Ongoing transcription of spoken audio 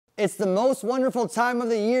It's the most wonderful time of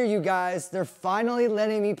the year, you guys. They're finally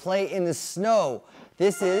letting me play in the snow.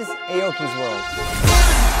 This is Aoki's world.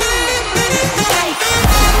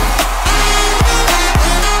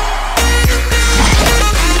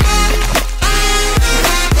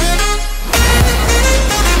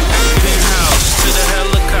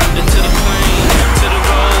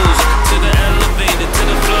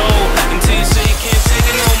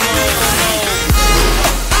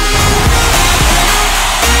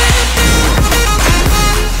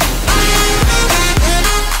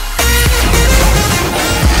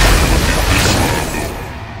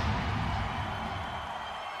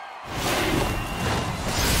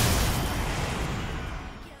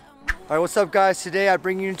 All right, what's up guys? Today I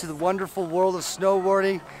bring you into the wonderful world of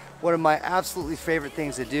snowboarding. One of my absolutely favorite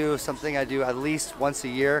things to do, something I do at least once a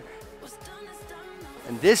year.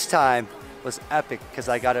 And this time was epic because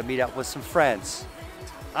I got to meet up with some friends.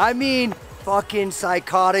 I mean, fucking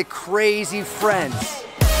psychotic, crazy friends.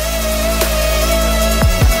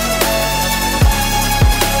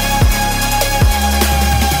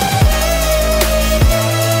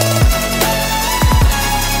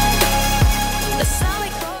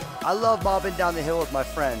 I love mobbing down the hill with my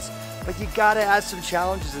friends, but you gotta add some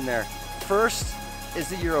challenges in there. First is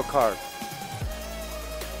the Euro carve.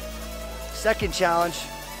 Second challenge,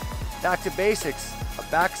 back to basics, a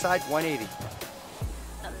backside 180.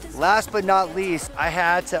 Last but not least, I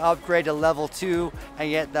had to upgrade to level 2 and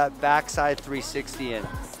get that backside 360 in.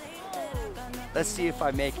 Let's see if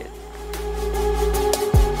I make it.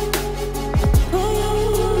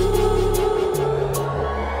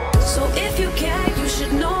 So if you care, you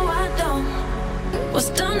should know I don't. What's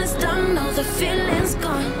done is done, now the feeling's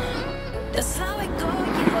gone. That's how it goes.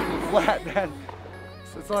 Fucking flat, man.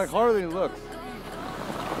 It's like harder than it looks.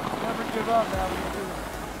 Never give up, man.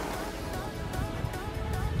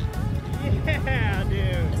 Yeah,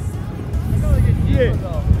 dude. Look how good you though. You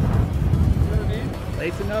know what I mean?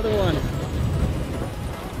 Place another one.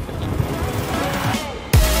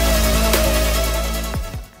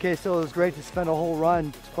 Okay, so it was great to spend a whole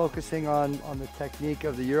run focusing on the technique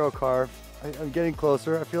of the Euro carve. I'm getting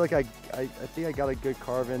closer. I feel like I think I got a good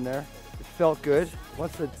carve in there. It felt good.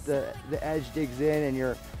 Once the edge digs in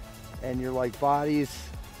and your like body's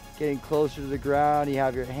getting closer to the ground, you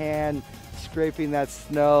have your hand scraping that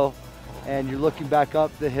snow and you're looking back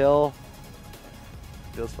up the hill.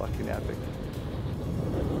 It feels fucking epic.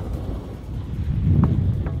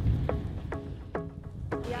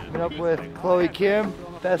 Coming up with Chloe Kim,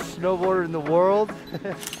 best snowboarder in the world.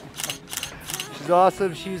 She's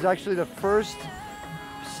awesome. She's actually the first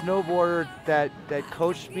snowboarder that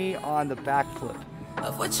coached me on the backflip.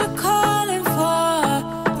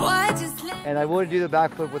 And I wouldn't do the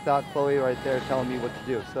backflip without Chloe right there telling me what to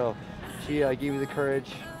do. So she gave me the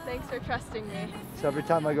courage. Thanks for trusting me. So every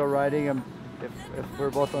time I go riding, if we're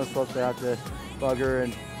both on the slopes, I have to bug her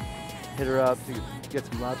and hit her up to get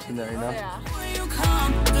some laps in there, you know? Oh, yeah.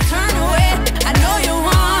 Turn away, I know you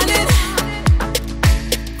want it.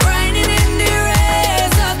 Grinding in the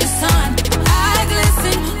rays of the sun, I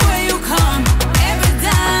glisten where you come. Every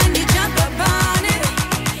time you jump up on it,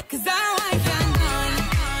 'cause I like your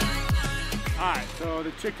Alright, so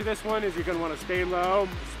the trick to this one is you're going to want to stay low,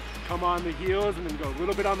 come on the heels, and then go a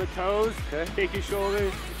little bit on the toes. Okay. Take your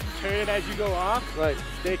shoulders, turn it as you go off. Right.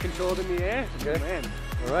 Stay controlled in the air. Okay. Man.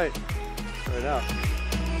 All right. Try it out.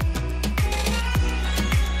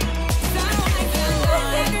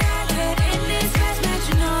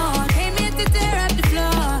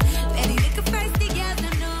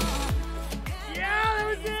 Yeah, that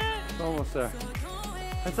was it! Almost there.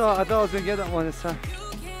 I thought I was gonna get that one this time.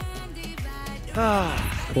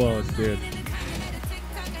 Close, dude.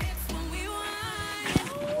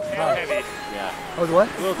 Tail heavy. Yeah. Oh, what?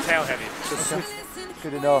 A little tail heavy. Okay.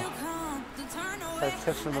 Good to know. That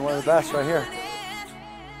tips from one of the best right here.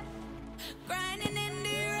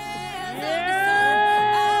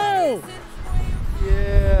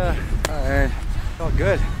 Yeah. All right. Felt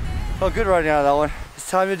good. Felt good riding out of that one. It's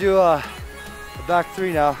time to do a back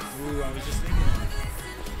 3 now. Ooh, I was just thinking.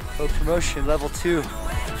 Low promotion, level 2.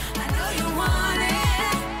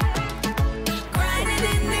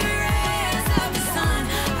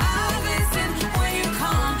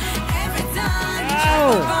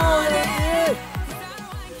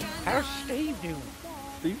 How's Steve doing?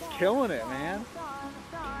 Steve's killing it, man.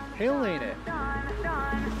 Killing it.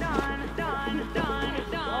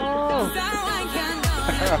 Oh.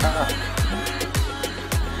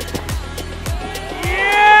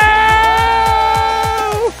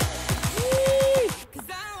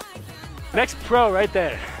 Next pro right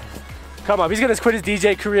there. Come on, he's gonna quit his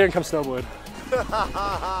DJ career and come snowboard.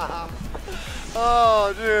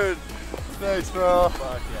 Oh, dude. Thanks, bro.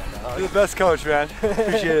 Fuck yeah, dog. You're the best coach, man.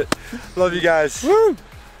 Appreciate it. Love you guys. Woo!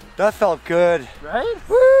 That felt good. Right?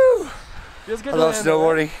 Woo! Feels good. I love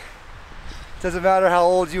snowboarding. Doesn't matter how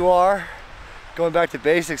old you are. Going back to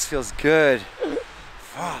basics feels good.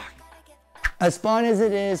 Fuck. As fun as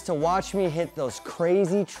it is to watch me hit those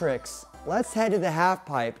crazy tricks, let's head to the half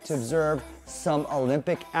pipe to observe some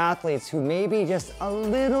Olympic athletes who may be just a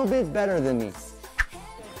little bit better than me.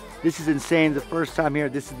 This is insane. The first time here.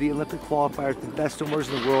 This is the Olympic qualifiers, the best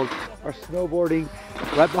snowboarders in the world are snowboarding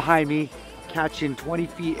right behind me, catching 20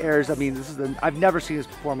 feet airs. I mean, I've never seen this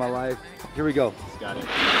before in my life. Here we go. He's got it.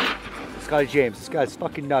 Scotty James. This guy's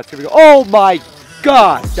fucking nuts. Here we go. Oh my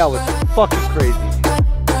God. That was fucking crazy.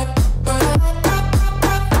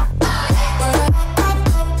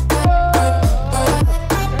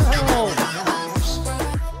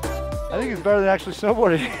 I think it's better than actually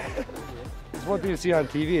snowboarding. It's one thing to see on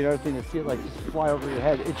TV, another thing to see it like just fly over your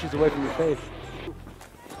head, inches away from your face.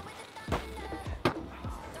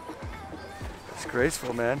 It's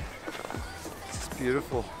graceful, man. It's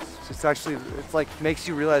beautiful. It's actually, it's like makes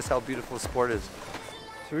you realize how beautiful sport is.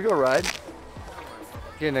 Should we go ride?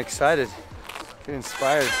 Getting excited, getting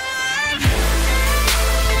inspired.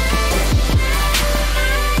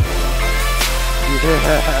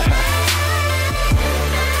 Yeah.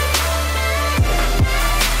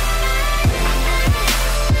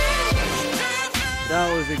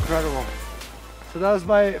 That was incredible. So that was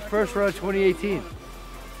my first run of 2018.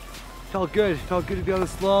 Felt good to be on the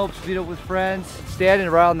slopes, meet up with friends, standing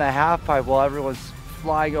around the half pipe while everyone's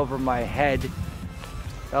flying over my head.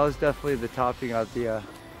 That was definitely the topping on the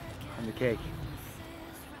cake.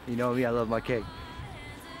 You know me, I love my cake.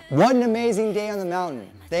 What an amazing day on the mountain.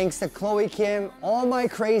 Thanks to Chloe, Kim, all my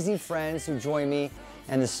crazy friends who joined me,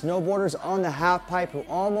 and the snowboarders on the half pipe who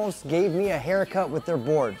almost gave me a haircut with their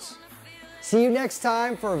boards. See you next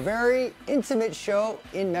time for a very intimate show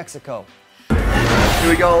in Mexico. Here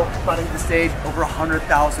we go, starting the stage, over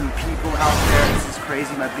 100,000 people out there. This is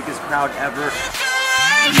crazy, my biggest crowd ever.